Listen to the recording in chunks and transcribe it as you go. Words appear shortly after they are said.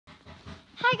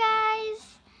Hi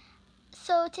guys!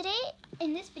 So today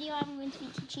in this video I'm going to be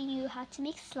teaching you how to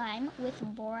make slime with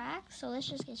borax. So let's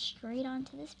just get straight on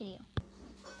to this video.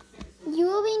 You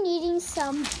will be needing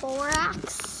some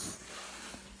borax,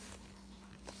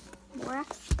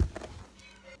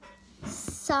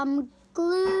 some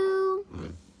glue,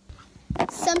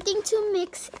 something to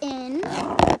mix in,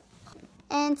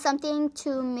 and something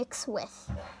to mix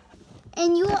with.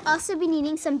 And you will also be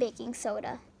needing some baking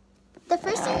soda. The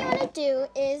first thing you want to do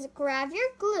is grab your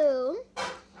glue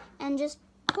and just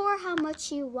pour how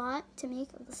much you want to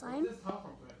make of the slime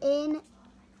in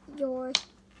your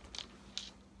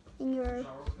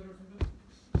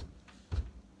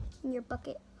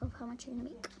bucket of how much you're going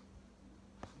to make.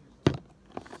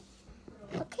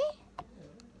 Okay,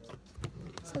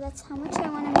 so that's how much I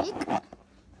want to make.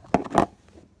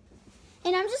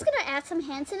 And I'm just going to add some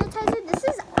hand sanitizer. This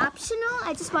is optional.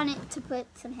 I just wanted to put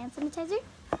some hand sanitizer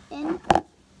in.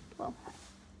 Well,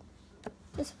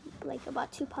 just like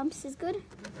about 2 pumps is good.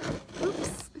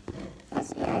 Oops.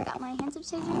 So here I got my hand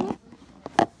sanitizer in there.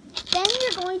 Then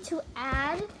you're going to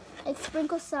add,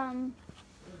 sprinkle some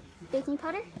baking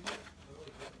powder.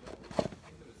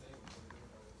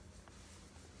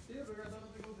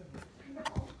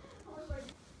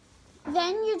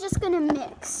 Then you're just going to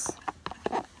mix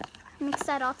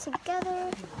that all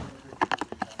together.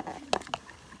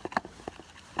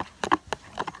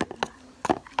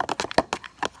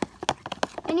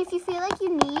 And if you feel like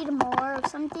you need more of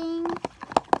something,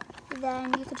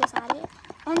 then you could just add it.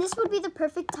 And this would be the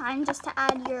perfect time just to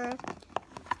add your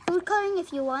food coloring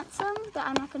if you want some, but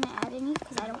I'm not going to add any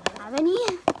because I don't have any.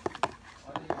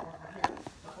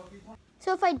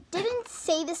 So if I didn't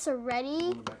say this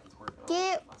already,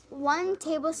 get 1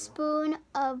 tablespoon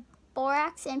of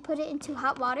borax and put it into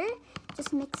hot water.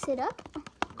 Just mix it up.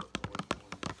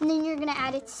 And then you're going to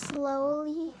add it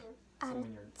slowly at a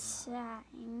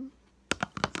time.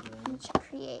 To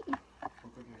create.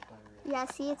 Yeah,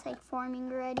 see, it's like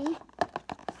forming already.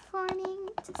 Forming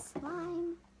to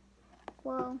slime.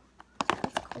 Whoa,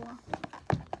 that's cool.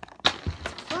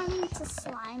 It's forming to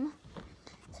slime.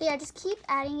 So yeah, just keep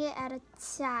adding it at a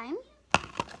time.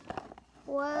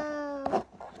 Whoa,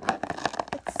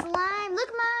 it's slime.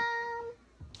 Look, Mom.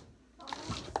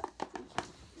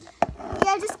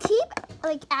 Yeah, just keep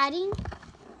adding.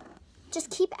 Just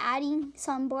keep adding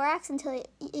some borax until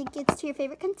it gets to your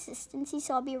favorite consistency.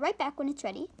 So I'll be right back when it's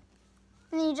ready.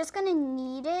 And then you're just going to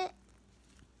knead it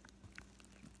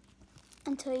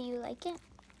until you like it,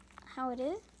 how it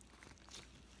is.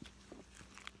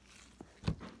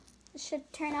 It should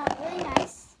turn out really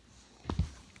nice.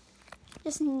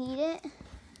 Just knead it.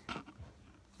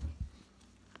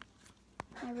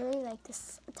 I really like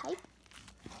this type.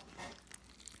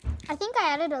 I think I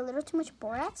added a little too much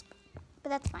borax, but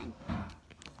that's fine.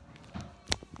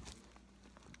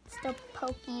 It's the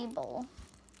pokey bowl.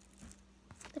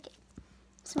 Look, it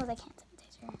smells like hand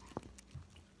sanitizer.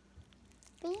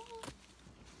 But yeah.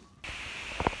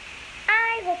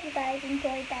 I hope you guys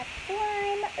enjoyed that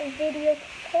slime video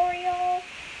tutorial.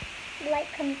 Like,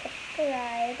 comment,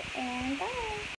 subscribe, and bye.